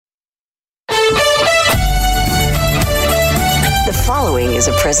following is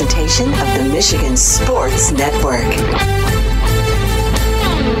a presentation of the Michigan Sports Network.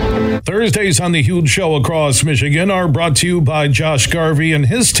 Thursdays on the Huge Show across Michigan are brought to you by Josh Garvey and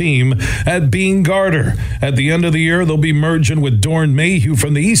his team at Beene Garter. At the end of the year, they'll be merging with Dorn Mayhew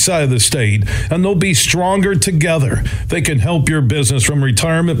from the east side of the state, and they'll be stronger together. They can help your business from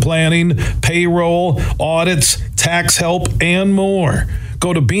retirement planning, payroll, audits, tax help, and more.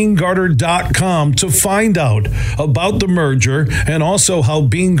 Go to BeaneGarter.com to find out about the merger and also how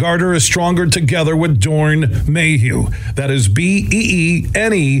Beene Garter is stronger together with Dorn Mayhew. That is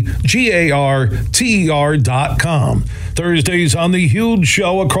BeaneGarter.com. Thursdays on the Huge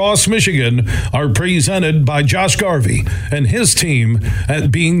Show across Michigan are presented by Josh Garvey and his team at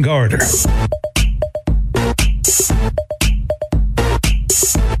Beene Garter.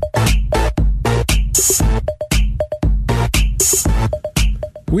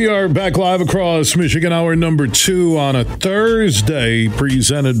 We are back live across Michigan, hour number 2 on a Thursday,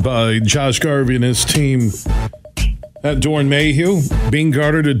 presented by Josh Garvey and his team at Dorn Mayhew. Beene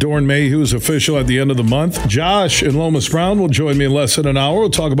Garter to Dorn Mayhew is official at the end of the month. Josh and Lomas Brown will join me in less than an hour. We'll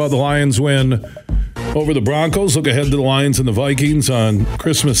talk about the Lions' win over the Broncos. Look ahead to the Lions and the Vikings on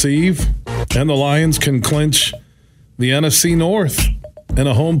Christmas Eve. And the Lions can clinch the NFC North in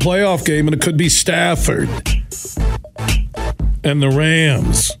a home playoff game, and it could be Stafford and the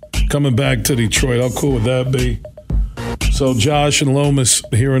Rams coming back to Detroit. How cool would that be? So Josh and Lomas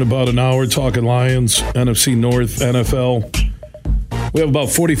here in about an hour talking Lions, NFC North, NFL. We have about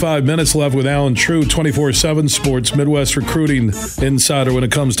 45 minutes left with Alan True, 24/7 Sports, Midwest recruiting insider when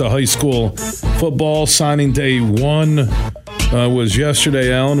it comes to high school football. Signing day 1 was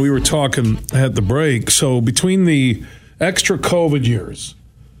yesterday, Alan. We were talking at the break. So between the extra COVID years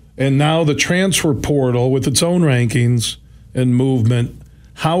and now the transfer portal with its own rankings and movement,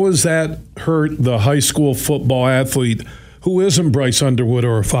 how has that hurt the high school football athlete who isn't Bryce Underwood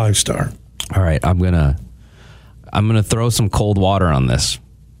or a 5-star? All right, I'm gonna throw some cold water on this.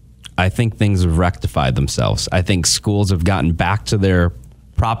 I think things have rectified themselves. I think schools have gotten back to their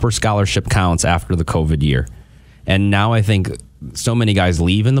proper scholarship counts after the COVID year. And now I think so many guys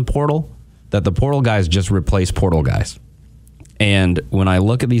leave in the portal that the portal guys just replace portal guys. And when I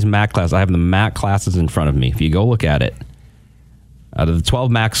look at these MAC classes, I have the MAC classes in front of me. If you go look at it, out of the 12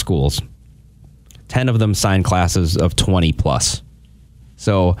 MAC schools, 10 of them signed classes of 20 plus.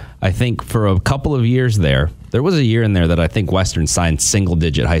 So I think for a couple of years there was a year in there that I think Western signed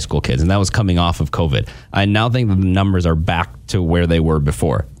single-digit high school kids, and that was coming off of COVID. I now think that the numbers are back to where they were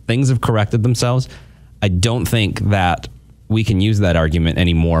before. Things have corrected themselves. I don't think that we can use that argument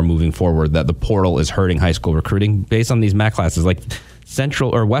anymore moving forward, that the portal is hurting high school recruiting based on these MAC classes. Like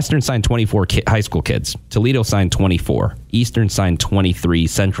Central or Western signed 24 high school kids. Toledo signed 24. Eastern signed 23.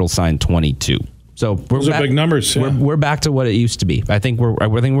 Central signed 22. So those are big numbers. Yeah. We're back to what it used to be. I think we're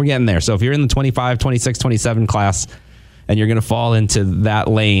getting there. So if you're in the 25, 26, 27 class and you're going to fall into that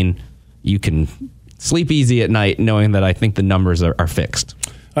lane, you can sleep easy at night knowing that I think the numbers are fixed.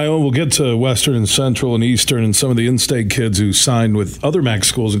 We'll get to Western and Central and Eastern and some of the in-state kids who signed with other MAC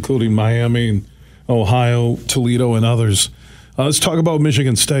schools, including Miami and Ohio, Toledo, and others. Let's talk about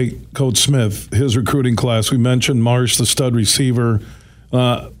Michigan State, Coach Smith, his recruiting class. We mentioned Marsh, the stud receiver.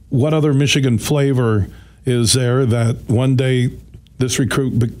 What other Michigan flavor is there that one day this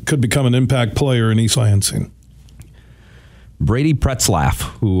recruit could become an impact player in East Lansing? Brady Pretzlaff,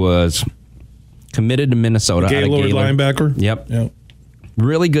 who was committed to Minnesota. Gaylord linebacker? Yep.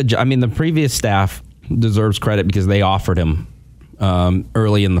 Really good job. I mean, the previous staff deserves credit because they offered him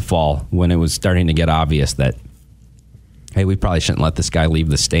early in the fall when it was starting to get obvious that, hey, we probably shouldn't let this guy leave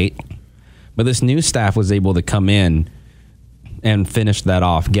the state. But this new staff was able to come in and finish that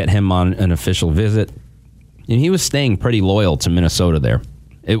off, get him on an official visit. And he was staying pretty loyal to Minnesota there.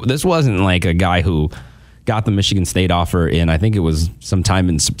 This wasn't like a guy who got the Michigan State offer in, I think it was sometime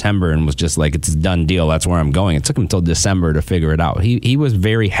in September, and was just like, it's a done deal, that's where I'm going. It took him until December to figure it out. He was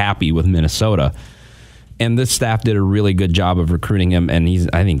very happy with Minnesota. And this staff did a really good job of recruiting him, and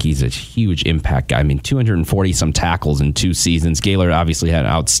I think he's a huge impact guy. I mean, 240-some tackles in 2 seasons. Gaylord obviously had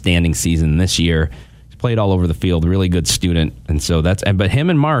an outstanding season this year. He's played all over the field, really good student. And so but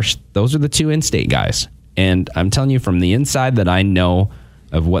him and Marsh, those are the 2 in-state guys. And I'm telling you from the inside that I know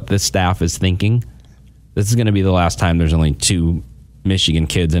of what this staff is thinking, this is going to be the last time there's only 2 Michigan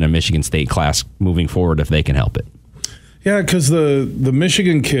kids in a Michigan State class moving forward if they can help it. Yeah, because the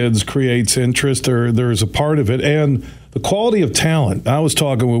Michigan kids creates interest. There's a part of it. And the quality of talent. I was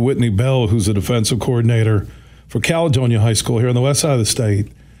talking with Whitney Bell, who's the defensive coordinator for Caledonia High School here on the west side of the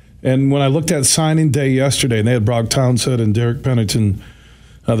state. And when I looked at signing day yesterday, and they had Brock Townsend and Derek Pennington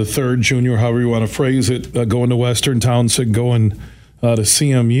the third junior, however you want to phrase it, going to Western Townsend, going to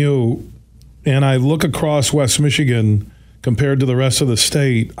CMU. And I look across West Michigan compared to the rest of the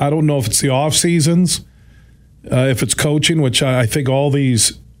state. I don't know if it's the off seasons, if it's coaching, which I think all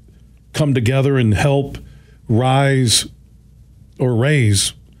these come together and help rise or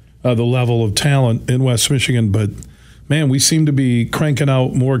raise the level of talent in West Michigan. But, man, we seem to be cranking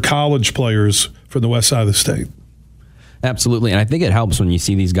out more college players for the west side of the state. Absolutely. And I think it helps when you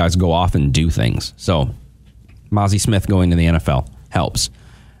see these guys go off and do things. So Mozzie Smith going to the NFL helps.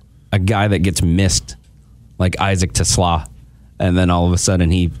 A guy that gets missed like Isaac Tesla, and then all of a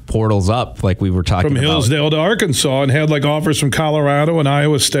sudden he portals up like we were talking about. From Hillsdale to Arkansas and had like offers from Colorado and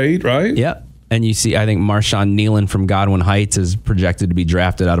Iowa State, right? Yep. And you see, I think Marshawn Nealon from Godwin Heights is projected to be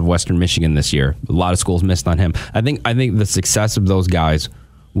drafted out of Western Michigan this year. A lot of schools missed on him. I think the success of those guys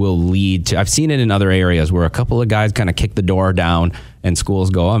will lead to, I've seen it in other areas where a couple of guys kind of kick the door down and schools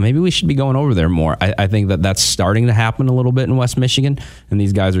go, oh, maybe we should be going over there more. I think that's starting to happen a little bit in West Michigan, and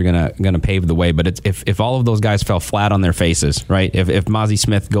these guys are gonna pave the way. But it's, if all of those guys fell flat on their faces, right? If Mozzie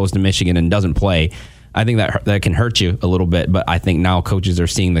Smith goes to Michigan and doesn't play, I think that can hurt you a little bit. But I think now coaches are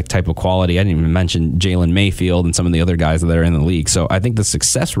seeing the type of quality. I didn't even mention Jalen Mayfield and some of the other guys that are in the league. So I think the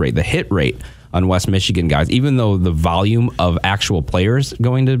success rate, the hit rate on West Michigan guys, even though the volume of actual players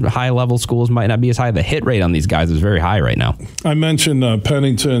going to high-level schools might not be as high, the hit rate on these guys is very high right now. I mentioned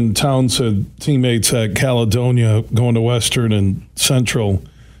Pennington Townsend teammates at Caledonia going to Western and Central.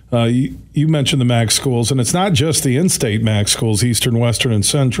 You mentioned the MAC schools, and it's not just the in-state MAC schools, Eastern, Western, and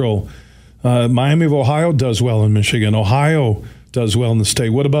Central. Miami of Ohio does well in Michigan. Ohio does well in the state.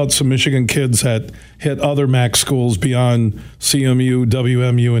 What about some Michigan kids that hit other MAC schools beyond CMU,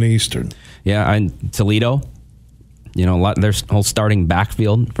 WMU, and Eastern? Yeah, and Toledo, there's whole starting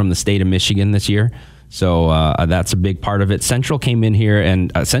backfield from the state of Michigan this year. So that's a big part of it. Central came in here,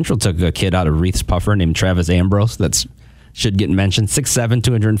 and Central took a kid out of Reith's Puffer named Travis Ambrose. Should get mentioned. 6'7",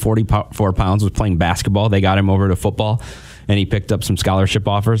 244 pounds, was playing basketball. They got him over to football, and he picked up some scholarship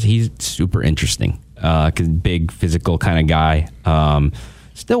offers. He's super interesting. Big physical kind of guy.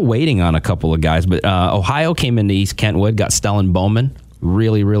 Still waiting on a couple of guys, but Ohio came into East Kentwood, got Stellan Bowman.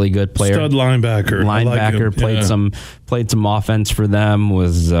 Really, really good player. Stud linebacker. Played some offense for them.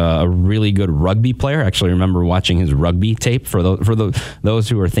 Was a really good rugby player. Actually, remember watching his rugby tape for those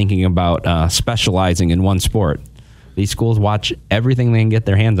who are thinking about specializing in one sport. These schools watch everything they can get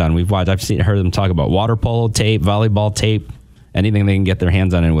their hands on. I've heard them talk about water polo tape, volleyball tape, anything they can get their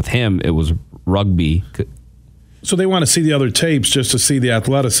hands on. And with him, it was rugby. So they want to see the other tapes just to see the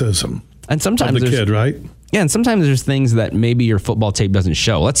athleticism and sometimes of the kid, right? Yeah, and sometimes there's things that maybe your football tape doesn't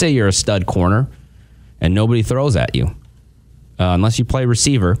show. Let's say you're a stud corner and nobody throws at you. Unless you play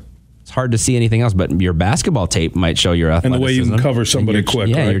receiver, it's hard to see anything else. But your basketball tape might show your athleticism. And the way you can cover somebody quick,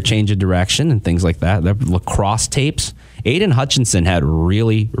 yeah, right? Your change of direction and things like that. The lacrosse tapes. Aiden Hutchinson had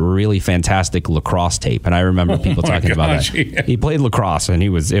really, really fantastic lacrosse tape. And I remember people talking about that. Yeah. He played lacrosse, and it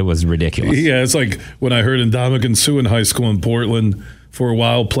was ridiculous. Yeah, it's like when I heard Indomitian Sue in high school in Portland for a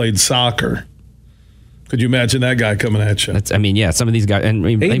while played soccer. Could you imagine that guy coming at you? Some of these guys. And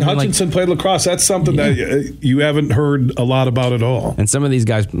Aiden Hutchinson played lacrosse. That's something that you haven't heard a lot about at all. And some of these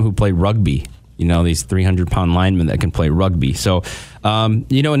guys who play rugby, these 300-pound linemen that can play rugby. So, an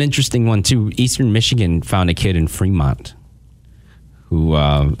interesting one, too. Eastern Michigan found a kid in Fremont who...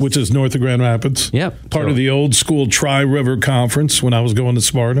 which is north of Grand Rapids. Yep. Part of the old school Tri-River Conference when I was going to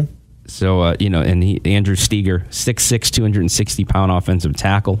Sparta. So, Andrew Steger, 6'6", 260-pound offensive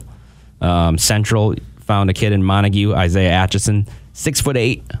tackle. Central found a kid in Montague, Isaiah Atchison,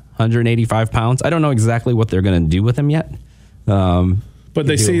 6'8", 185 pounds. I don't know exactly what they're going to do with him yet. But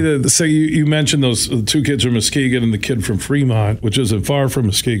they say you mentioned those two kids from Muskegon and the kid from Fremont, which isn't far from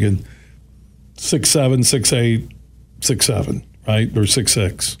Muskegon, 6'7", 6'8", 6'7", right? Or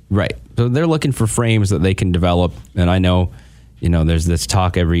 6'6". Right. So they're looking for frames that they can develop. And I know, there's this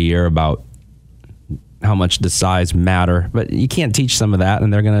talk every year about how much does size matter, but you can't teach some of that,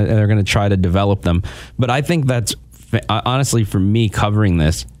 and they're gonna try to develop them. But I think that's honestly, for me covering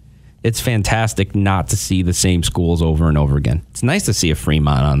this, it's fantastic not to see the same schools over and over again. It's nice to see a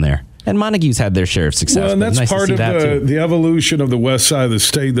Fremont on there, and Montague's had their share of success. Well, and that's part of the evolution of the west side of the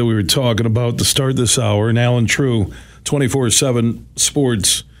state that we were talking about to start this hour. And Alan True, 24/7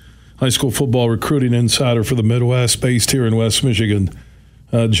 Sports, high school football recruiting insider for the Midwest, based here in West Michigan,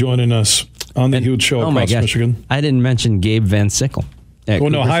 joining us on the huge show across Michigan. I didn't mention Gabe Van Sickle.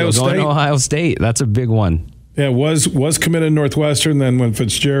 Going to Ohio State. Going to Ohio State. That's a big one. Yeah, was committed to Northwestern. Then when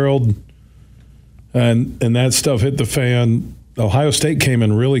Fitzgerald and that stuff hit the fan, Ohio State came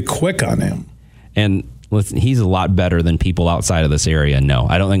in really quick on him. And listen, he's a lot better than people outside of this area know.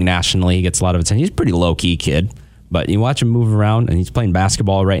 I don't think nationally he gets a lot of attention. He's a pretty low-key kid, but you watch him move around, and he's playing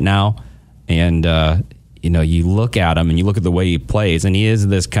basketball right now, and you look at him and you look at the way he plays, and he is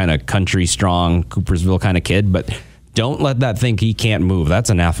this kind of country strong Coopersville kind of kid, but don't let that think he can't move. That's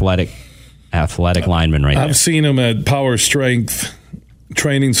an athletic lineman right there. I've seen him at Power Strength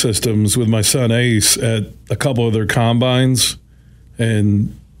training systems with my son Ace at a couple of their combines,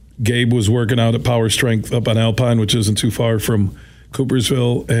 and Gabe was working out at Power Strength up on Alpine, which isn't too far from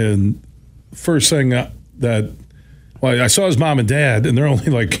Coopersville, and first thing I saw his mom and dad, and they're only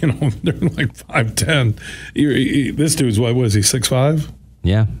they're like 5'10". This dude's, what was he, 6'5"?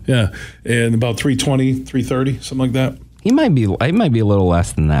 Yeah. Yeah. And about 320, 330, something like that. He might be a little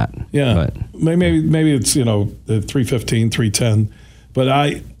less than that. Yeah. But maybe it's, 315, 310.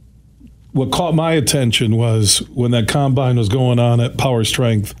 But what caught my attention was when that combine was going on at Power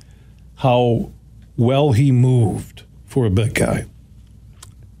Strength, how well he moved for a big guy.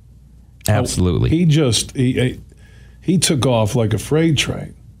 Absolutely. He took off like a freight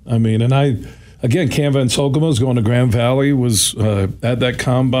train. I mean, and again, Cam Van Solkema was going to Grand Valley, was at that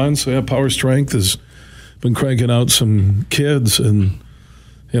combine. So, yeah, Power Strength has been cranking out some kids, and,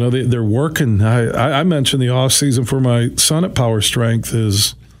 they're working. I mentioned the off season for my son at Power Strength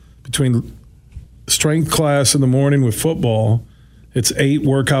is between strength class in the morning with football, it's 8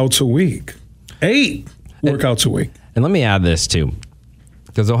 workouts a week. 8 workouts a week. And let me add this, too,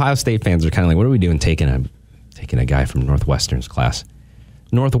 because Ohio State fans are kind of like, what are we doing taking a guy from Northwestern's class?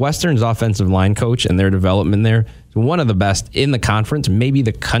 Northwestern's offensive line coach and their development there is one of the best in the conference, maybe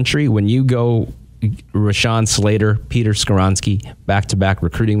the country. When you go Rashawn Slater, Peter Skoronsky, back-to-back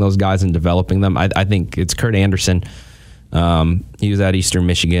recruiting those guys and developing them, I think it's Kurt Anderson. He was at Eastern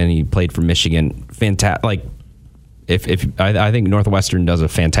Michigan. He played for Michigan. Fantastic. I think Northwestern does a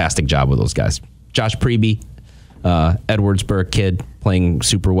fantastic job with those guys. Josh Preby, Edwardsburg kid, playing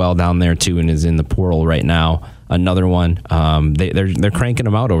super well down there too, and is in the portal right now. Another one. They're cranking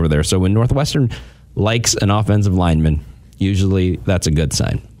them out over there. So when Northwestern likes an offensive lineman, usually that's a good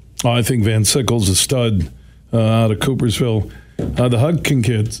sign. I think Van Sickle's a stud out of Coopersville. The Hudkin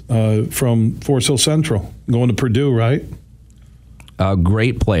kids from Forest Hill Central going to Purdue, right? A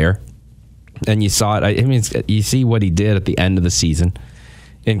great player, and you saw it. I mean, you see what he did at the end of the season,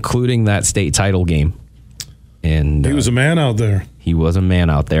 including that state title game. And he was a man out there. He was a man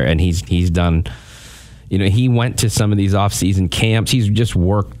out there, and he's done. He went to some of these off-season camps. He's just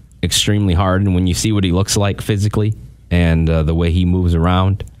worked extremely hard, and when you see what he looks like physically and the way he moves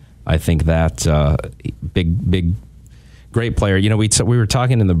around, I think that big, great player. We were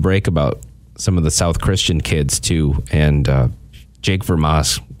talking in the break about some of the South Christian kids too, and Jake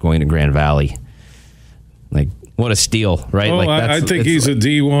Vermas going to Grand Valley. Like, what a steal, right? Oh, I think he's a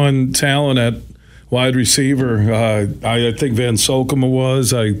D1 talent at wide receiver. I think Van Solkema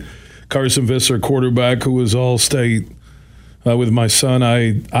was. Carson Visser, quarterback, who was All-State with my son.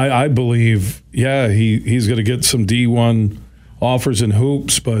 I believe, he's going to get some D1 offers and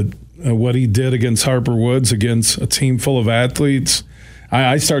hoops, but what he did against Harper Woods, against a team full of athletes,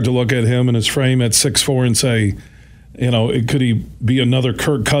 I start to look at him and his frame at 6'4" and say, could he be another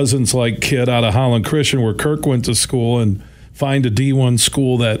Kirk Cousins-like kid out of Holland Christian, where Kirk went to school, and find a D1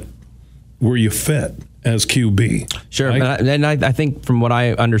 school where you fit as QB. Sure, right? and I think from what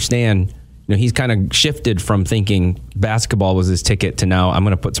I understand, he's kind of shifted from thinking basketball was his ticket to now I'm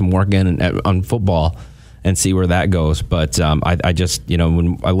going to put some work in on football and see where that goes. But I just,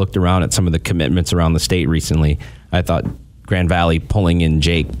 when I looked around at some of the commitments around the state recently, I thought Grand Valley pulling in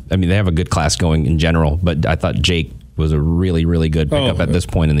Jake, I mean, they have a good class going in general, but I thought Jake was a really, really good pickup at this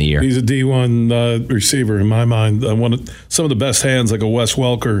point in the year. He's a D1 receiver in my mind. Some of the best hands, like a Wes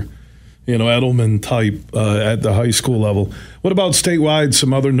Welker, Edelman type at the high school level. What about statewide,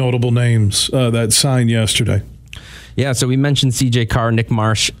 some other notable names that signed yesterday? Yeah, so we mentioned C.J. Carr, Nick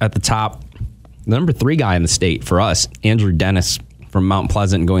Marsh at the top. The number 3 guy in the state for us, Andrew Dennis from Mount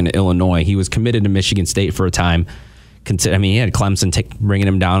Pleasant going to Illinois. He was committed to Michigan State for a time. He had Clemson bringing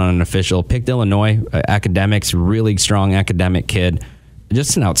him down on an official. Picked Illinois, academics, really strong academic kid.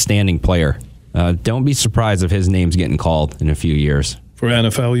 Just an outstanding player. Don't be surprised if his name's getting called in a few years. For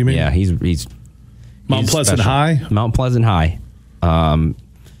NFL, you mean? Yeah, he's Mount Pleasant special. High? Mount Pleasant High.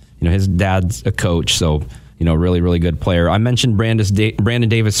 His dad's a coach, so, really, really good player. I mentioned Brandon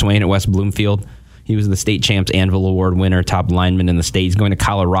Davis Swain at West Bloomfield. He was the state champs Anvil Award winner, top lineman in the state. He's going to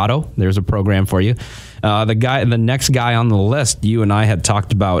Colorado. There's a program for you. The next guy on the list, you and I had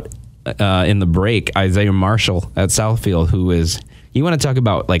talked about in the break, Isaiah Marshall at Southfield, who is, you want to talk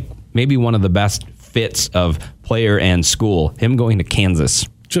about like maybe one of the best fits of player and school, him going to Kansas.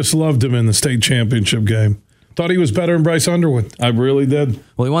 Just loved him in the state championship game. Thought he was better than Bryce Underwood. I really did.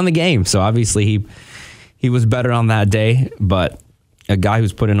 Well, he won the game, so obviously he was better on that day, but a guy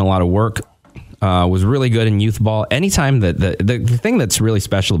who's put in a lot of work, was really good in youth ball. Anytime that the thing that's really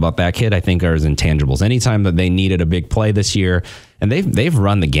special about that kid, I think, are his intangibles. Anytime that they needed a big play this year, and they've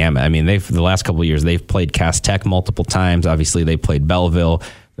run the gamut. I mean, the last couple of years, they've played Cass Tech multiple times. Obviously, they played Belleville.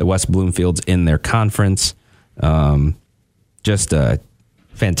 The West Bloomfield's in their conference. Just a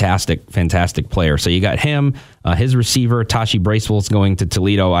fantastic player. So you got him, his receiver, Tashi Bracewell's going to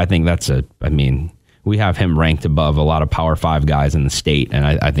Toledo. I think we have him ranked above a lot of Power 5 guys in the state. And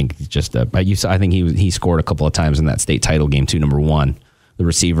I think it's just I think he scored a couple of times in that state title game too, number 1, the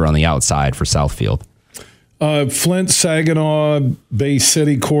receiver on the outside for Southfield. Flint, Saginaw, Bay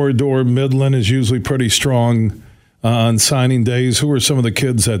City corridor, Midland is usually pretty strong on signing days. Who are some of the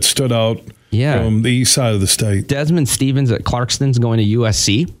kids that stood out from the east side of the state? Desmond Stevens at Clarkston's going to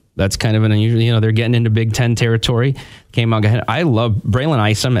USC. That's kind of an unusual, they're getting into Big Ten territory. Came out ahead. I love Braylon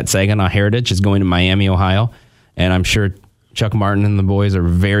Isom at Saginaw Heritage is going to Miami, Ohio. And I'm sure Chuck Martin and the boys are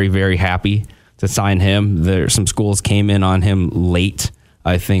very, very happy to sign him. Some schools came in on him late.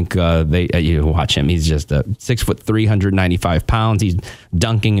 I think you watch him. He's just 6'3", 395 pounds. He's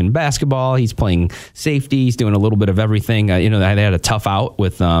dunking in basketball. He's playing safety. He's doing a little bit of everything. They had a tough out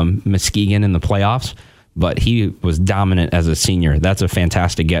with Muskegon in the playoffs, but he was dominant as a senior. That's a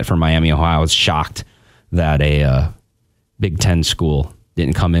fantastic get for Miami, Ohio. I was shocked that a Big Ten school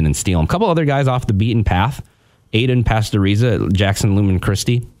didn't come in and steal him. A couple other guys off the beaten path. Aiden Pastoriza at Jackson Lumen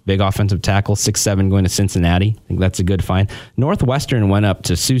Christi, big offensive tackle, 6'7", going to Cincinnati. I think that's a good find. Northwestern went up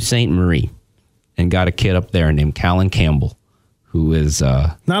to Sault Ste. Marie and got a kid up there named Callan Campbell, who is...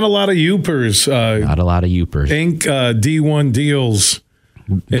 not a lot of Yoopers. Not a lot of Yoopers. Inc. D1 deals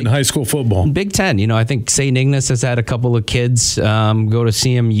in high school football. Big Ten. I think St. Ignace has had a couple of kids go to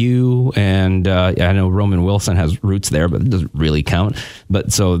CMU, and I know Roman Wilson has roots there, but it doesn't really count.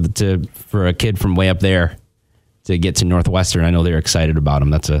 But so for a kid from way up there to get to Northwestern, I know they're excited about him.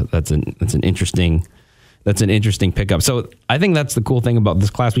 That's an interesting pickup. So I think that's the cool thing about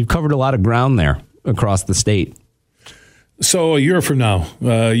this class. We've covered a lot of ground there across the state. So a year from now,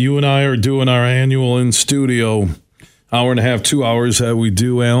 you and I are doing our annual in studio hour and a half, 2 hours that we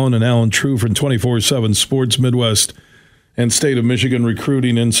do. Alan True from 24/7 Sports Midwest and State of Michigan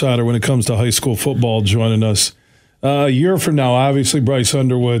recruiting insider when it comes to high school football, joining us. A year from now, obviously, Bryce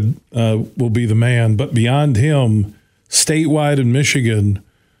Underwood will be the man. But beyond him, statewide in Michigan,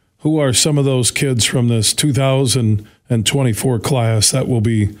 who are some of those kids from this 2024 class that will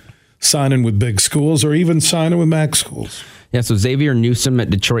be signing with big schools or even signing with MAC schools? Yeah, so Xavier Newsom at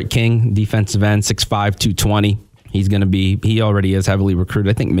Detroit King, defensive end, 6'5", 220. He already is heavily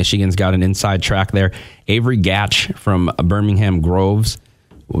recruited. I think Michigan's got an inside track there. Avery Gatch from Birmingham Groves,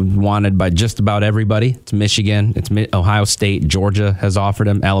 wanted by just about everybody. It's Michigan. It's Ohio State. Georgia has offered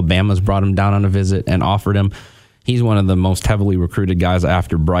him. Alabama's brought him down on a visit and offered him. He's one of the most heavily recruited guys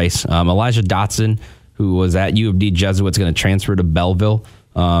after Bryce. Elijah Dotson, who was at U of D Jesuits, going to transfer to Belleville.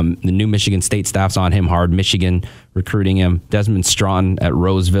 The new Michigan State staff's on him hard. Michigan recruiting him. Desmond Stratton at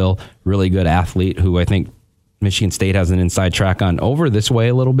Roseville, really good athlete who I think Michigan State has an inside track on. Over this way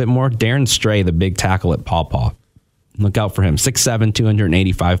a little bit more, Darren Stray, the big tackle at Paw Paw. Look out for him. 6'7",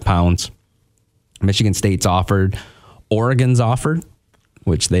 285 pounds. Michigan State's offered. Oregon's offered,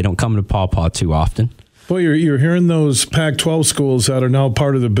 which they don't come to Paw Paw too often. Boy, you're hearing those Pac-12 schools that are now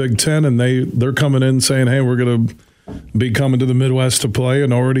part of the Big Ten, and they're coming in saying, hey, we're going to be coming to the Midwest to play,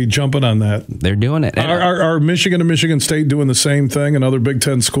 and already jumping on that. They're doing it. Are Michigan and Michigan State doing the same thing, and other Big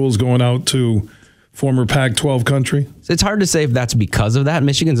Ten schools going out to former Pac-12 country? It's hard to say if that's because of that.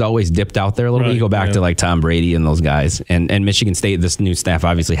 Michigan's always dipped out there a little bit. You go back to like Tom Brady and those guys. And Michigan State, this new staff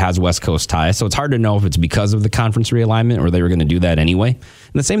obviously has West Coast ties. So it's hard to know if it's because of the conference realignment or they were going to do that anyway. And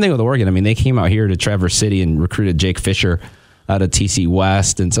the same thing with Oregon. I mean, they came out here to Traverse City and recruited Jake Fisher out of TC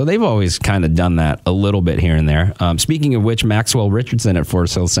West. And so they've always kind of done that a little bit here and there. Speaking of which, Maxwell Richardson at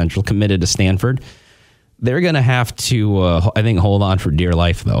Forest Hill Central committed to Stanford. They're going to have to, I think, hold on for dear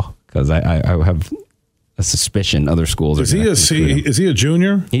life, though, because I have a suspicion other schools are. Is he a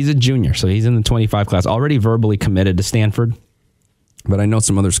junior? He's a junior, so he's in the 25 class. Already verbally committed to Stanford, but I know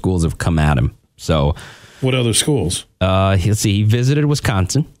some other schools have come at him. So, what other schools? Let's see. He visited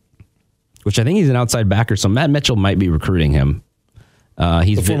Wisconsin, which I think he's an outside backer. So Matt Mitchell might be recruiting him.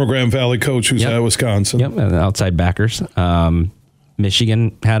 He's the former Grand Valley coach who's at Wisconsin. Yep, outside backers.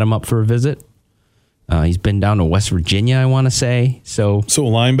 Michigan had him up for a visit. He's been down to West Virginia, I want to say. So a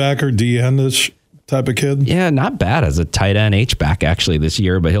linebacker, D-end-ish type of kid? Yeah, not bad as a tight end H-back actually this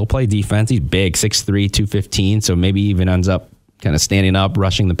year, but he'll play defense. He's big, 6'3", 215, so maybe even ends up kind of standing up,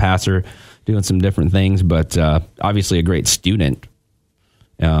 rushing the passer, doing some different things, but obviously a great student.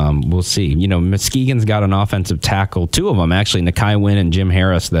 We'll see. You know, Muskegon's got an offensive tackle, two of them actually, Nakai Wynn and Jim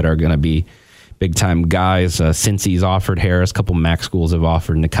Harris, that are going to be big-time guys. Cincy's offered Harris. A couple MAC schools have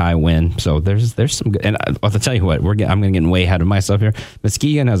offered Nakai Wynn. So there's some good. And I'll tell you what, I'm going to get way ahead of myself here.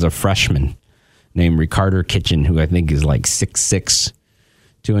 Muskegon has a freshman named Ricardo Kitchen, who I think is like 6'6",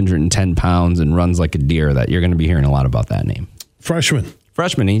 210 pounds, and runs like a deer. That you're going to be hearing a lot about that name. Freshman,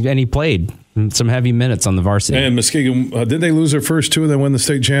 and he played some heavy minutes on the varsity. And Muskegon, did they lose their first two and then win the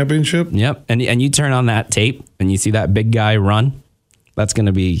state championship? Yep. And you turn on that tape and you see that big guy run. He's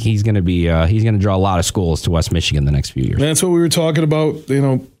going to draw a lot of schools to West Michigan the next few years. That's what we were talking about,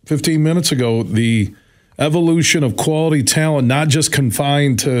 15 minutes ago. The evolution of quality talent, not just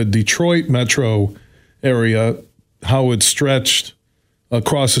confined to Detroit metro area, how it's stretched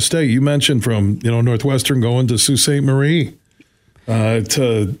across the state. You mentioned from Northwestern going to Sault Ste. Marie.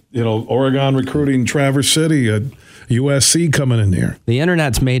 To Oregon recruiting Traverse City, USC coming in here. The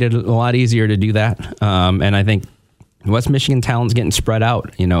internet's made it a lot easier to do that, and I think West Michigan talent's getting spread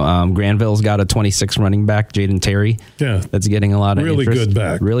out. Granville's got a 26 running back, Jaden Terry. Yeah, that's getting a lot of really interest. good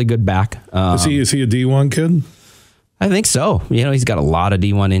back. Really good back. Is he a D1 kid? I think so. He's got a lot of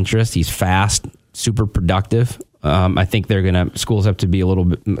D1 interest. He's fast, super productive. I think schools have to be a little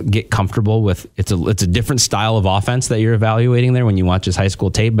bit, get comfortable with, it's a different style of offense that you're evaluating there when you watch his high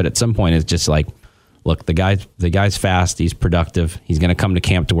school tape. But at some point it's just like, look, the guy's fast. He's productive. He's going to come to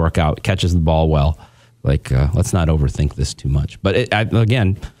camp to work out, catches the ball well. Let's not overthink this too much. But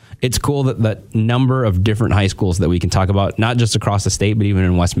again, it's cool that number of different high schools that we can talk about, not just across the state, but even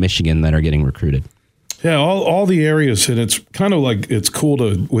in West Michigan that are getting recruited. Yeah. All the areas. And it's kind of like, it's cool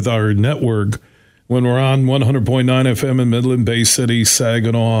with our network, when we're on 100.9 FM in Midland, Bay City,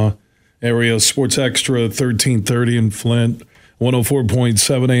 Saginaw area, Sports Extra 1330 in Flint,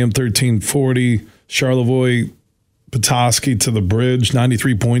 104.7 AM 1340, Charlevoix, Petoskey to the Bridge,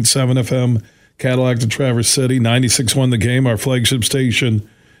 93.7 FM, Cadillac to Traverse City, 96.1 The Game, our flagship station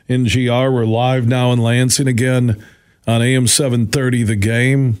in GR. We're live now in Lansing again on AM 730 The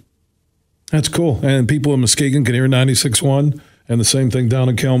Game. That's cool. And people in Muskegon can hear 96.1. And the same thing down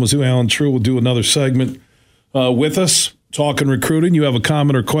in Kalamazoo. Alan True will do another segment with us, talking recruiting. You have a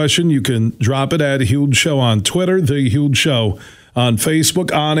comment or question, you can drop it at Huge Show on Twitter, The Huge Show on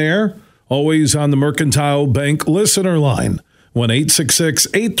Facebook, on air, always on the Mercantile Bank listener line,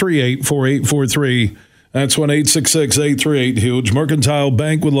 1-866-838-4843. That's 1-866-838-HUGE. Mercantile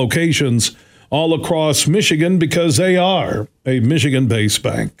Bank with locations all across Michigan because they are a Michigan-based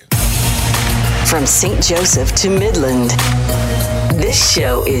bank. From St. Joseph to Midland, this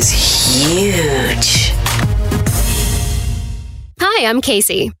show is huge. Hi, I'm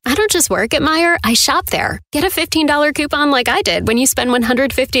Casey. I don't just work at Meijer, I shop there. Get a $15 coupon like I did when you spend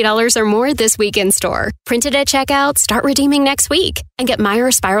 $150 or more this week in store. Print it at checkout, start redeeming next week. And get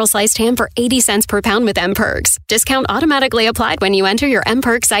Meijer Spiral Sliced Ham for 80 cents per pound with M-Perks. Discount automatically applied when you enter your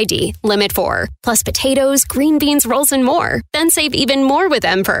M-Perks ID. Limit 4. Plus potatoes, green beans, rolls, and more. Then save even more with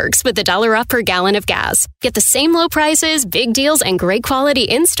M-Perks with $1 off per gallon of gas. Get the same low prices, big deals, and great quality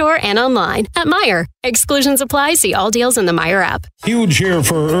in-store and online at Meijer. Exclusions apply. See all deals in the Meijer app. Huge here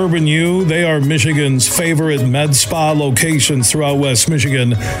for Urban U. They are Michigan's favorite med spa locations throughout West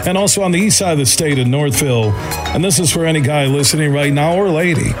Michigan and also on the east side of the state in Northville. And this is for any guy listening right now or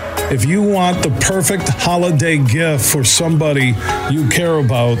lady. If you want the perfect holiday gift for somebody you care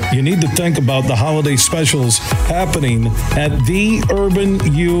about, you need to think about the holiday specials happening at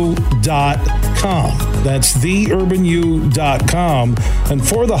theurbanu.com. That's theurbanu.com. And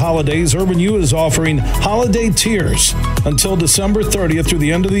for the holidays, Urban U is offering holiday tiers until December 30th through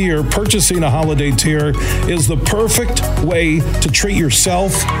the end of the year. Purchasing a holiday tier is the perfect way to treat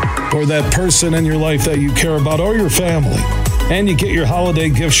yourself or that person in your life that you care about or your family. And you get your holiday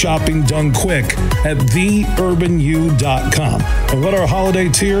gift shopping done quick at theurbanu.com. And what are holiday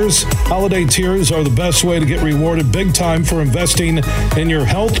tiers? Holiday tiers are the best way to get rewarded big time for investing in your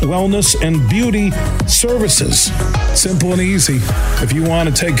health, wellness, and beauty services. Simple and easy. If you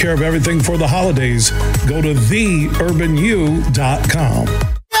want to take care of everything for the holidays, go to theurbanu.com.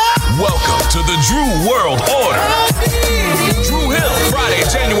 Welcome to the Drew World Order. Drew Hill, Friday,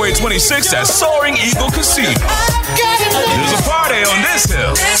 January 26th at Soaring Eagle Casino. There's a party on this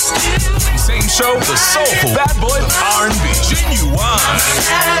hill. Same show, the soulful bad boy R&B. Genuine.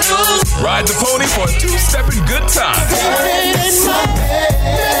 Ride the pony for a two-stepping good time.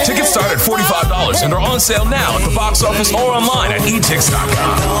 Tickets start at $45 and are on sale now at the box office or online at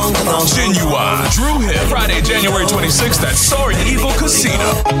etix.com. Genuine. Drew Hill. Friday, January 26th at Soaring Eagle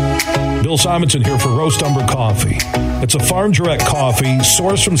Casino. Bill Simonson here for Roast Umber Coffee. It's a farm direct coffee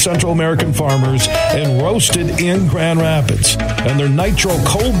sourced from Central American farmers and roasted in Grand Rapids. And their Nitro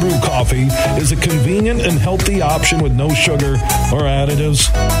Cold Brew Coffee is a convenient and healthy option with no sugar or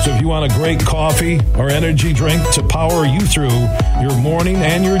additives. So if you want a great coffee or energy drink to power you through your morning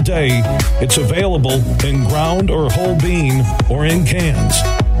and your day, it's available in ground or whole bean or in cans.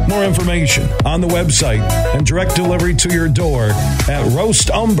 More information on the website and direct delivery to your door at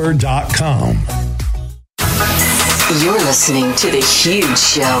roastumber.com. You're listening to The Huge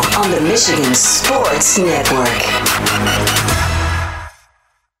Show on the Michigan Sports Network.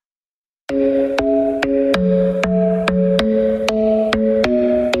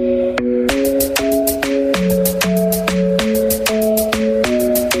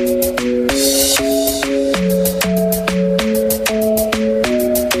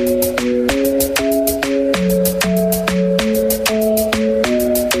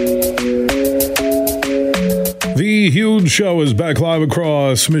 Show is back live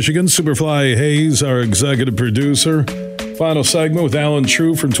across Michigan. Superfly Hayes, our executive producer. Final segment with Alan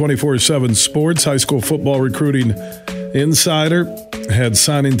True from 24/7 Sports, high school football recruiting insider. Had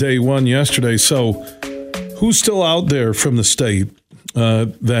signing day one yesterday. So who's still out there from the state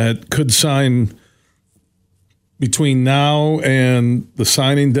that could sign between now and the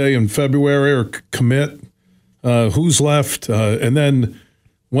signing day in February or commit? Who's left? And then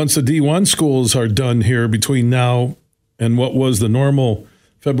once the D1 schools are done here between now and what was the normal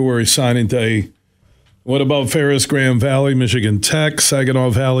February signing day, what about Ferris, Grand Valley, Michigan Tech, Saginaw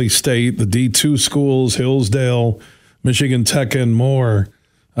Valley State, the D2 schools, Hillsdale, Michigan Tech, and more?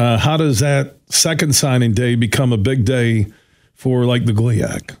 How does that second signing day become a big day for like the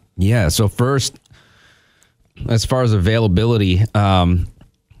GLIAC? Yeah, so first, as far as availability,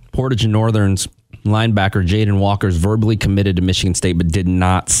 Portage and Northern's linebacker Jaden Walker's verbally committed to Michigan State but did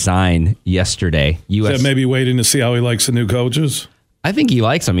not sign yesterday. Is that maybe waiting to see how he likes the new coaches? I think he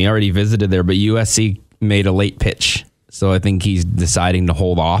likes them. He already visited there, but USC made a late pitch, so I think he's deciding to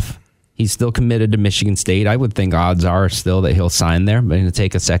hold off. He's still committed to Michigan State. I would think odds are still that he'll sign there, but I'm going to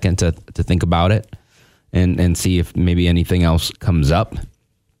take a second to think about it and see if maybe anything else comes up.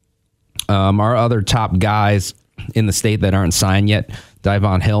 Our other top guys in the state that aren't signed yet: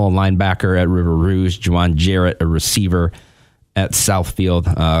 Dyvon Hill, a linebacker at River Rouge; Juwan Jarrett, a receiver at Southfield;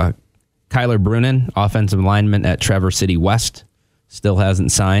 Kyler Brunin, offensive lineman at Traverse City West, still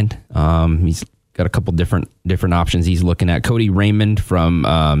hasn't signed. He's got a couple different options he's looking at. Cody Raymond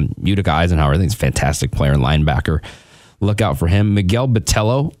from Utica Eisenhower, I think he's a fantastic player and linebacker. Look out for him. Miguel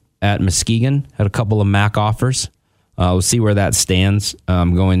Botello at Muskegon had a couple of MAC offers. We'll see where that stands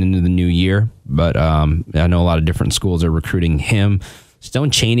going into the new year. But I know a lot of different schools are recruiting him.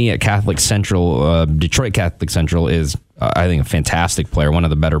 Stone Chaney at Catholic Central, Detroit Catholic Central, is, I think, a fantastic player, one of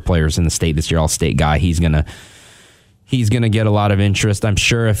the better players in the state this year, all-state guy. He's gonna get a lot of interest. I'm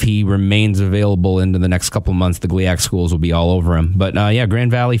sure if he remains available into the next couple months, the GLIAC schools will be all over him. But Grand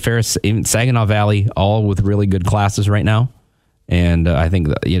Valley, Ferris, even Saginaw Valley, all with really good classes right now. And I think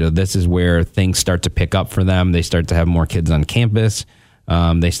that, this is where things start to pick up for them. They start to have more kids on campus.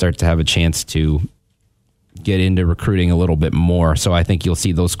 They start to have a chance to get into recruiting a little bit more. So I think you'll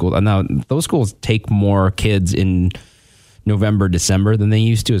see those schools. Now, those schools take more kids in November, December than they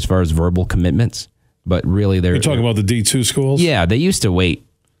used to as far as verbal commitments. But really, You're talking about the D2 schools? Yeah, they used to wait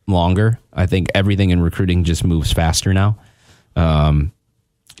longer. I think everything in recruiting just moves faster now.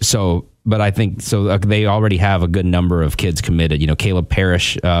 But I think they already have a good number of kids committed. Caleb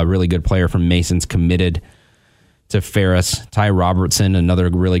Parrish, a really good player from Mason's, committed to Ferris. Ty Robertson, another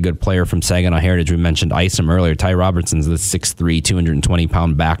really good player from Saginaw Heritage. We mentioned Isom earlier. Ty Robertson's the 6'3",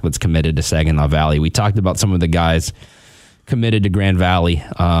 220-pound back that's committed to Saginaw Valley. We talked about some of the guys committed to Grand Valley,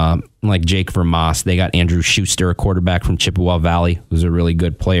 like Jake Vermoss. They got Andrew Schuster, a quarterback from Chippewa Valley, who's a really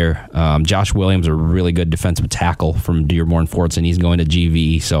good player. Josh Williams, a really good defensive tackle from Dearborn-Fordson. He's going to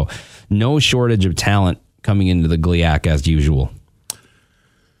GVE. So no shortage of talent coming into the GLIAC as usual.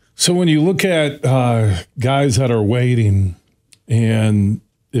 So when you look at guys that are waiting, and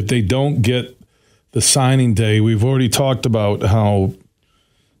if they don't get the signing day, we've already talked about how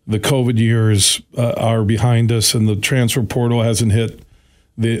the COVID years are behind us and the transfer portal hasn't hit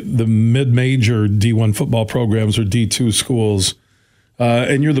the mid-major D1 football programs or D2 schools.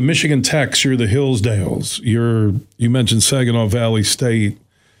 And you're the Michigan Techs, you're the Hillsdales, you mentioned Saginaw Valley State,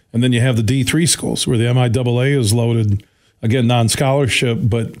 And then you have the D3 schools where the MIAA is loaded, again, non-scholarship,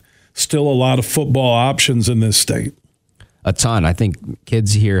 but still a lot of football options in this state. A ton. I think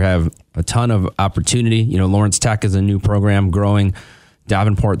kids here have a ton of opportunity. You know, Lawrence Tech is a new program growing.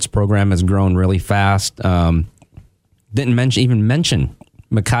 Davenport's program has grown really fast. Didn't mention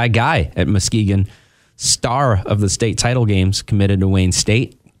Mackay Guy at Muskegon, star of the state title games, committed to Wayne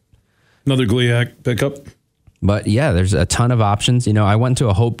State. Another GLIAC pickup. But yeah, there's a ton of options. You know, I went to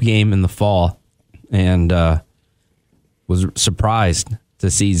a Hope game in the fall and was surprised to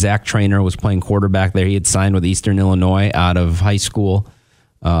see Zach Traynor was playing quarterback there. He had signed with Eastern Illinois out of high school.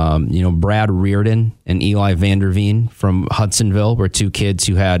 Brad Reardon and Eli Vanderveen from Hudsonville were two kids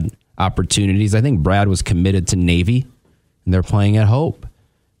who had opportunities. I think Brad was committed to Navy, and they're playing at Hope.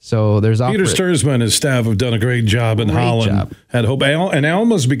 So there's Peter Sturzman and his staff have done a great job in Holland at Hope. And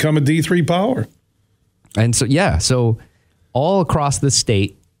Alma's become a D3 power. And so all across the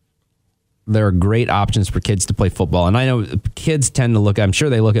state, there are great options for kids to play football. And I know kids tend to I'm sure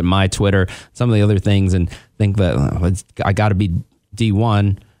they look at my Twitter, some of the other things, and think that I got to be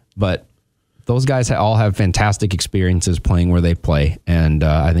D1. But those guys all have fantastic experiences playing where they play. And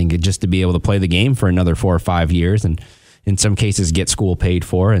I think just to be able to play the game for another 4 or 5 years and in some cases get school paid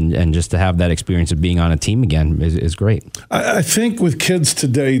for and just to have that experience of being on a team again is great. I think with kids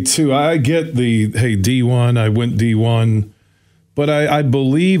today, too, I get hey, D1, I went D1, but I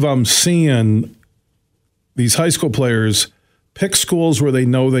believe I'm seeing these high school players pick schools where they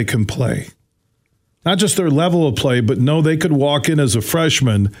know they can play. Not just their level of play, but know they could walk in as a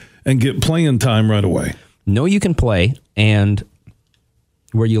freshman and get playing time right away. Know you can play, and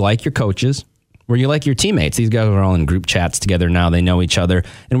where you like your coaches, where you like your teammates. These guys are all in group chats together now. They know each other.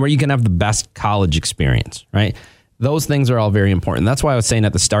 And where you can have the best college experience, right? Those things are all very important. That's why I was saying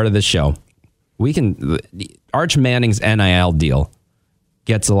at the start of this show, Arch Manning's NIL deal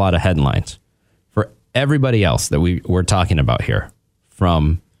gets a lot of headlines. For everybody else that we're talking about here,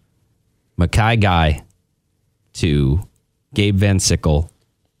 from Mackay Guy to Gabe Van Sickle,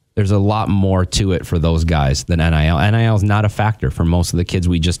 there's a lot more to it for those guys than NIL. NIL is not a factor for most of the kids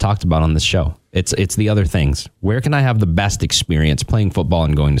we just talked about on this show. It's the other things. Where can I have the best experience playing football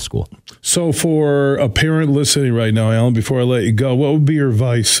and going to school? So for a parent listening right now, Alan, before I let you go, what would be your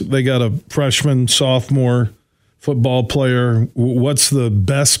advice? They got a freshman, sophomore football player. What's the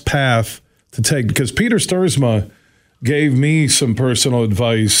best path to take? Because Peter Sturzma gave me some personal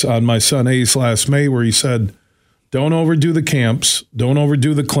advice on my son Ace last May, where he said, don't overdo the camps. Don't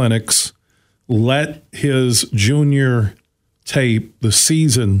overdo the clinics. Let his junior tape, the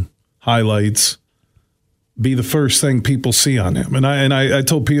season highlights, be the first thing people see on him. And I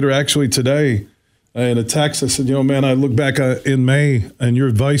told Peter actually today in a text, I said, man, I look back in May and your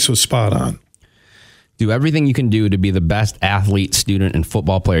advice was spot on. Do everything you can do to be the best athlete, student, and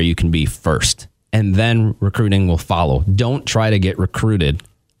football player you can be first. And then recruiting will follow. Don't try to get recruited.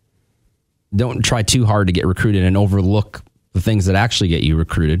 Don't try too hard to get recruited and overlook the things that actually get you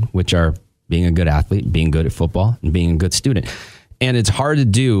recruited, which are being a good athlete, being good at football, and being a good student. And it's hard to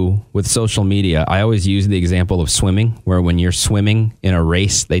do with social media. I always use the example of swimming, where when you're swimming in a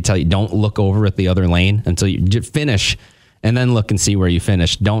race, they tell you don't look over at the other lane until you finish, and then look and see where you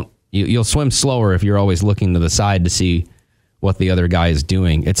finish. You'll swim slower if you're always looking to the side to see what the other guy is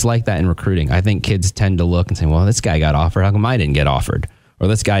doing. It's like that in recruiting. I think kids tend to look and say, well, this guy got offered. How come I didn't get offered? Or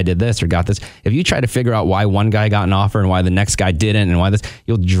this guy did this or got this. If you try to figure out why one guy got an offer and why the next guy didn't and why this,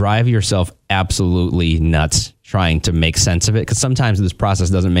 you'll drive yourself absolutely nuts trying to make sense of it, because sometimes this process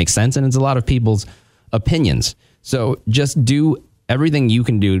doesn't make sense and it's a lot of people's opinions. So just do everything you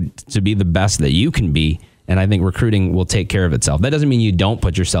can do to be the best that you can be, and I think recruiting will take care of itself. That doesn't mean you don't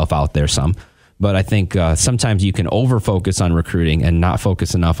put yourself out there but I think sometimes you can over-focus on recruiting and not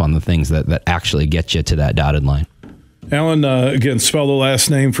focus enough on the things that actually get you to that dotted line. Alan, again, spell the last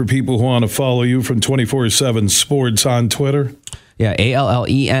name for people who want to follow you from 24/7 Sports on Twitter. Yeah,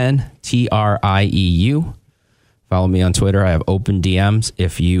 ALLENTRIEU. Follow me on Twitter. I have open DMs.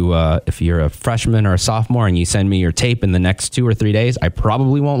 If you're a freshman or a sophomore and you send me your tape in the next 2 or 3 days, I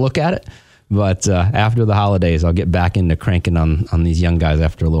probably won't look at it. But after the holidays, I'll get back into cranking on these young guys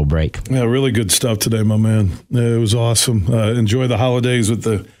after a little break. Yeah, really good stuff today, my man. It was awesome. Enjoy the holidays with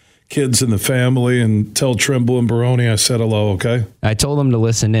the kids and the family, and tell Trimble and Baroni I said hello, okay? I told them to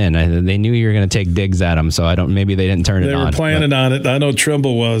listen in. They knew you were going to take digs at them, so maybe they didn't turn it on. They were planning on it. I know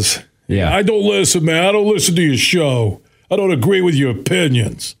Trimble was. Yeah. I don't listen, man. I don't listen to your show. I don't agree with your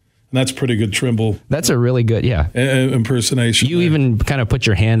opinions. And that's pretty good Trimble. That's a really good, impersonation. You even kind of put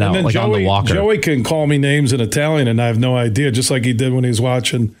your hand out like on the walker. Joey can call me names in Italian, and I have no idea, just like he did when he was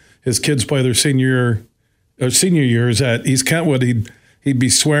watching his kids play their senior years at East Kentwood. he'd be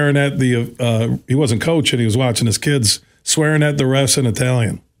swearing at he wasn't coaching, he was watching his kids swearing at the refs in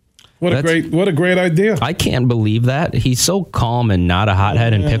Italian. What a great idea. I can't believe that. He's so calm and not a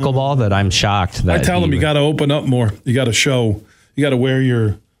hothead in pickleball that I'm shocked that I tell him you got to open up more. You got to show. You got to wear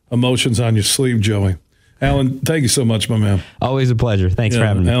your emotions on your sleeve, Joey. Alan, thank you so much, my man. Always a pleasure. Thanks for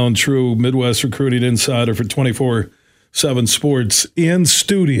having me. Alan True, Midwest Recruiting Insider for 24/7 Sports in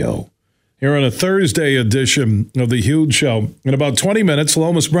studio here on a Thursday edition of The Huge Show. In about 20 minutes,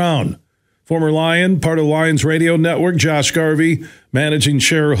 Lomas Brown, former Lion, part of Lions Radio Network, Josh Garvey, managing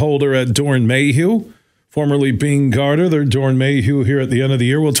shareholder at Dorn Mayhew, formerly Bean Garter. They're Dorn Mayhew here at the end of the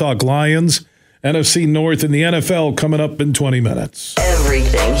year. We'll talk Lions, NFC North, and the NFL coming up in 20 minutes.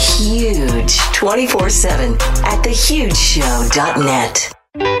 Everything huge 24/7 at thehugeshow.net.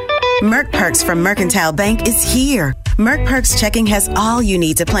 Merck Perks from Mercantile Bank is here. Merck Perks checking has all you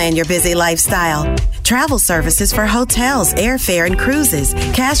need to plan your busy lifestyle. Travel services for hotels, airfare, and cruises,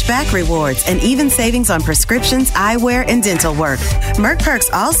 cash back rewards, and even savings on prescriptions, eyewear, and dental work. Merck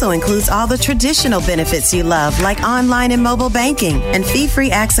Perks also includes all the traditional benefits you love, like online and mobile banking, and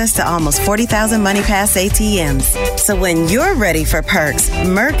fee-free access to almost 40,000 MoneyPass ATMs. So when you're ready for perks,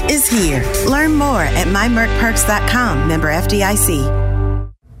 Merck is here. Learn more at mymerckperks.com. Member FDIC.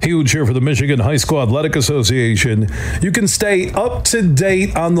 Huge here for the Michigan High School Athletic Association. You can stay up to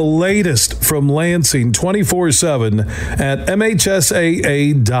date on the latest from Lansing 24/7 at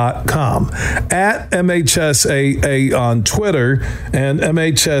MHSAA.com, at MHSAA on Twitter, and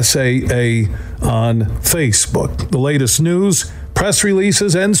MHSAA on Facebook. The latest news, press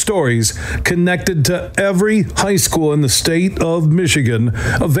releases, and stories connected to every high school in the state of Michigan,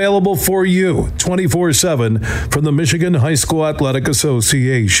 available for you 24/7 from the Michigan High School Athletic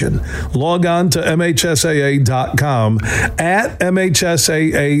Association. Log on to MHSAA.com, at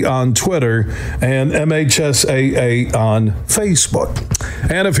MHSAA on Twitter, and MHSAA on Facebook.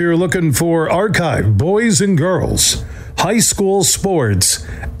 And if you're looking for archive boys and girls high school sports,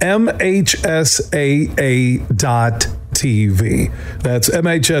 MHSAA.TV. That's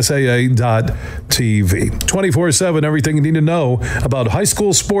MHSAA.TV. 24/7, everything you need to know about high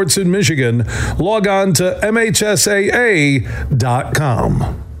school sports in Michigan. Log on to MHSAA.com.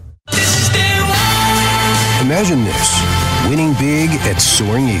 Imagine this, winning big at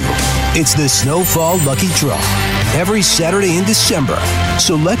Soaring Eagle. It's the Snowfall Lucky Draw every Saturday in December.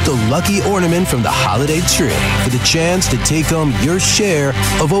 Select a lucky ornament from the holiday tree for the chance to take home your share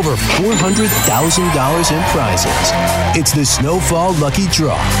of over $400,000 in prizes. It's the Snowfall Lucky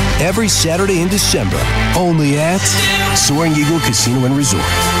Draw every Saturday in December, only at Soaring Eagle Casino and Resort.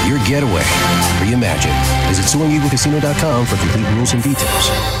 Your getaway reimagined. Visit SoaringEagleCasino.com for complete rules and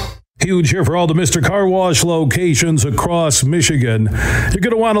details. Huge here for all the Mr. Car Wash locations across Michigan. You're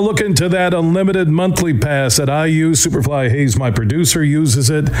going to want to look into that unlimited monthly pass that I use. Superfly Hayes, my producer, uses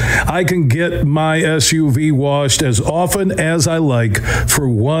it. I can get my SUV washed as often as I like for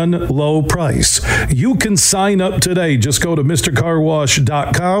one low price. You can sign up today. Just go to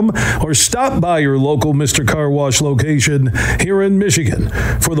MrCarWash.com or stop by your local Mr. Car Wash location here in Michigan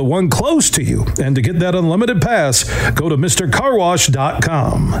for the one close to you. And to get that unlimited pass, go to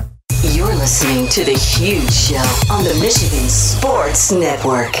MrCarWash.com. You're listening to The Huge Show on the Michigan Sports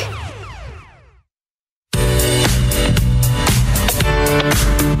Network.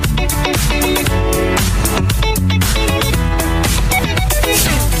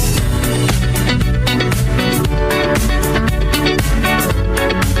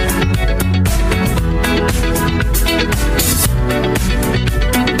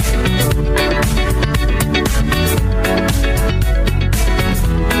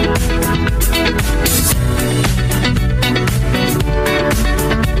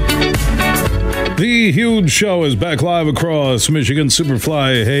 The Huge Show is back live across Michigan.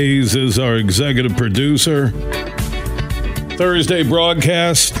 Superfly Hayes is our executive producer. Thursday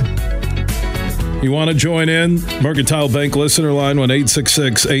broadcast. You want to join in? Mercantile Bank listener line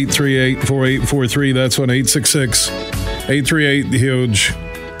 1-866-838-4843. That's 1-866-838-HUGE.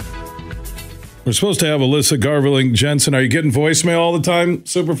 We're supposed to have Alyssa Garveling Jensen. Are you getting voicemail all the time,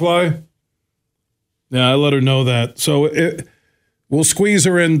 Superfly? Yeah, I let her know that. So we'll squeeze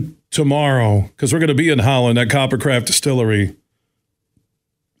her in tomorrow because we're going to be in Holland at Coppercraft Distillery.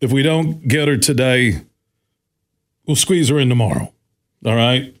 If we don't get her today, we'll squeeze her in tomorrow. All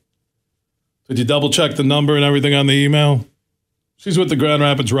right? Did you double check the number and everything on the email? She's with the Grand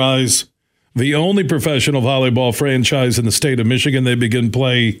Rapids Rise, the only professional volleyball franchise in the state of Michigan. They begin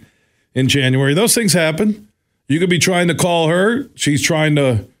play in January. Those things happen. You could be trying to call her. She's trying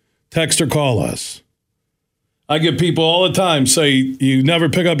to text or call us. I get people all the time say, you never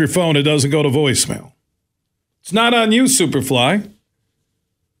pick up your phone, it doesn't go to voicemail. It's not on you, Superfly.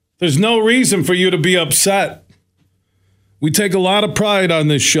 There's no reason for you to be upset. We take a lot of pride on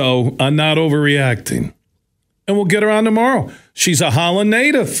this show on not overreacting. And we'll get her on tomorrow. She's a Holland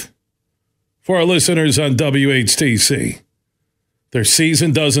native for our listeners on WHTC. Their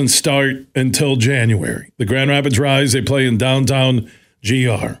season doesn't start until January. The Grand Rapids Rise, they play in downtown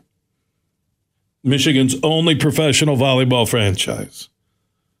GR. Michigan's only professional volleyball franchise.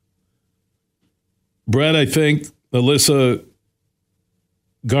 Brett, I think Alyssa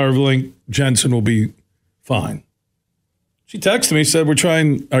Garvelink Jensen will be fine. She texted me, said,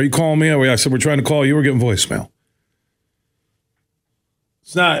 are you calling me? I said, we're trying to call you. We're getting voicemail.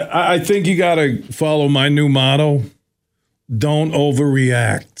 It's not, I think you got to follow my new motto. Don't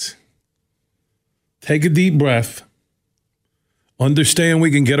overreact. Take a deep breath. Understand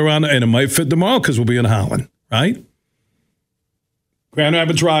we can get around, and it might fit tomorrow because we'll be in Holland, right? Grand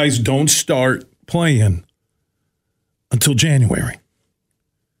Rapids Rise don't start playing until January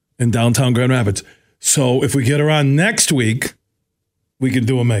in downtown Grand Rapids. So if we get her on next week, we can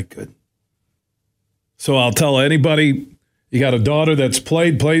do a make good. So I'll tell anybody, you got a daughter that's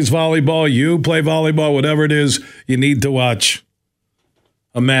plays volleyball, you play volleyball, whatever it is, you need to watch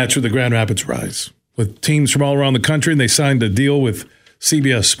a match with the Grand Rapids Rise with teams from all around the country, and they signed a deal with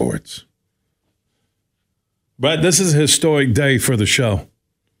CBS Sports. But this is a historic day for the show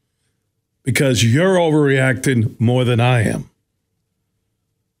because you're overreacting more than I am.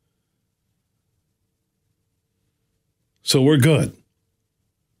 So we're good.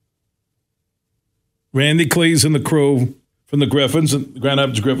 Randy Cleese and the crew from the Griffins, and the Grand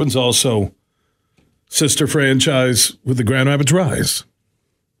Rapids Griffins, also sister franchise with the Grand Rapids Rise.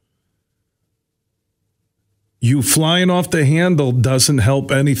 You flying off the handle doesn't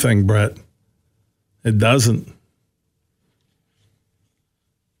help anything, Brett. It doesn't.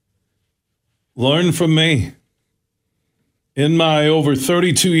 Learn from me. In my over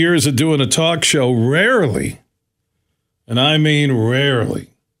 32 years of doing a talk show, rarely, and I mean rarely,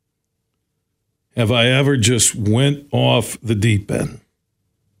 have I ever just went off the deep end.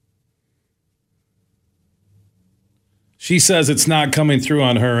 She says it's not coming through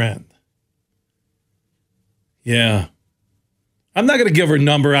on her end. Yeah. I'm not going to give her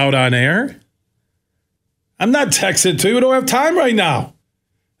number out on air. I'm not texting to you. We don't have time right now.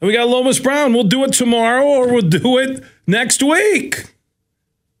 And we got Lomas Brown. We'll do it tomorrow or we'll do it next week.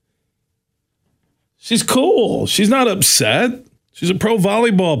 She's cool. She's not upset. She's a pro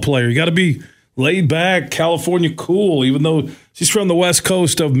volleyball player. You got to be laid back, California cool, even though she's from the west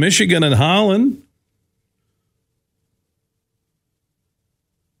coast of Michigan and Holland.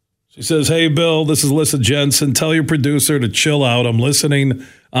 She says, hey, Bill, this is Alyssa Jensen. Tell your producer to chill out. I'm listening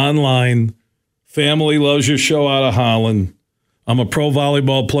online. Family loves your show out of Holland. I'm a pro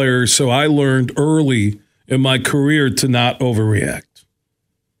volleyball player, so I learned early in my career to not overreact.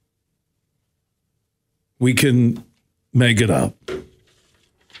 We can make it up.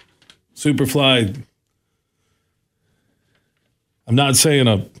 Superfly, I'm not saying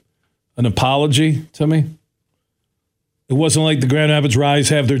an apology to me. It wasn't like the Grand Rapids Rise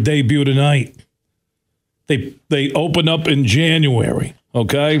have their debut tonight. They open up in January,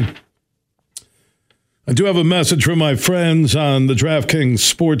 okay? I do have a message from my friends on the DraftKings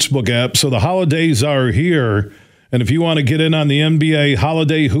Sportsbook app. So the holidays are here, and if you want to get in on the NBA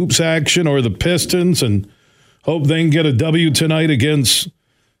holiday hoops action or the Pistons and hope they can get a W tonight against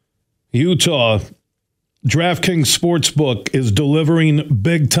Utah, DraftKings Sportsbook is delivering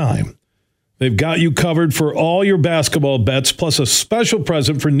big time. They've got you covered for all your basketball bets, plus a special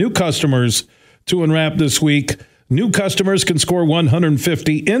present for new customers to unwrap this week. New customers can score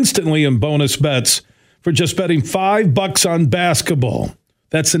 $150 instantly in bonus bets for just betting $5 on basketball.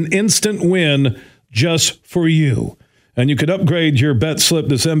 That's an instant win just for you. And you can upgrade your bet slip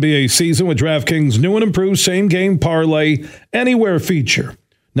this NBA season with DraftKings' new and improved same-game parlay anywhere feature.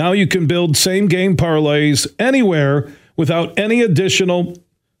 Now you can build same-game parlays anywhere without any additional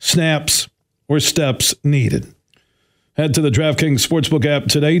snaps or steps needed. Head to the DraftKings Sportsbook app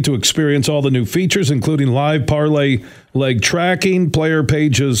today to experience all the new features, including live parlay leg tracking, player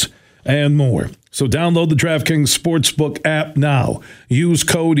pages, and more. So download the DraftKings Sportsbook app now. Use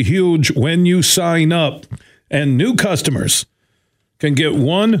code HUGE when you sign up. And new customers can get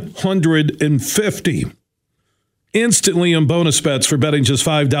 $150 instantly in bonus bets for betting just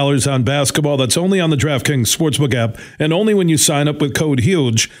 $5 on basketball. That's only on the DraftKings Sportsbook app, and only when you sign up with code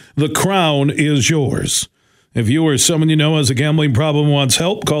HUGE. The crown is yours. If you or someone you know has a gambling problem and wants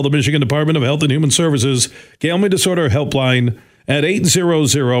help, call the Michigan Department of Health and Human Services Gambling Disorder Helpline at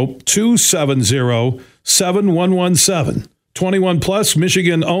 800-270-7117. 21 plus,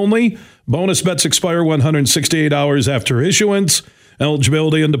 Michigan only. Bonus bets expire 168 hours after issuance.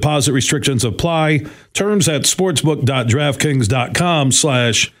 Eligibility and deposit restrictions apply. Terms at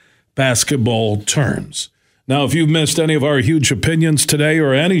sportsbook.draftkings.com/basketball terms. Now, if you've missed any of our huge opinions today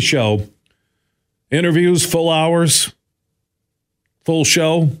or any show, interviews, full hours, full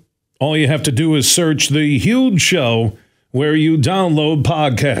show, all you have to do is search The Huge Show where you download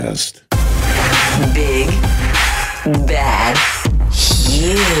podcast. Big, bad,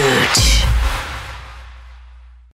 huge.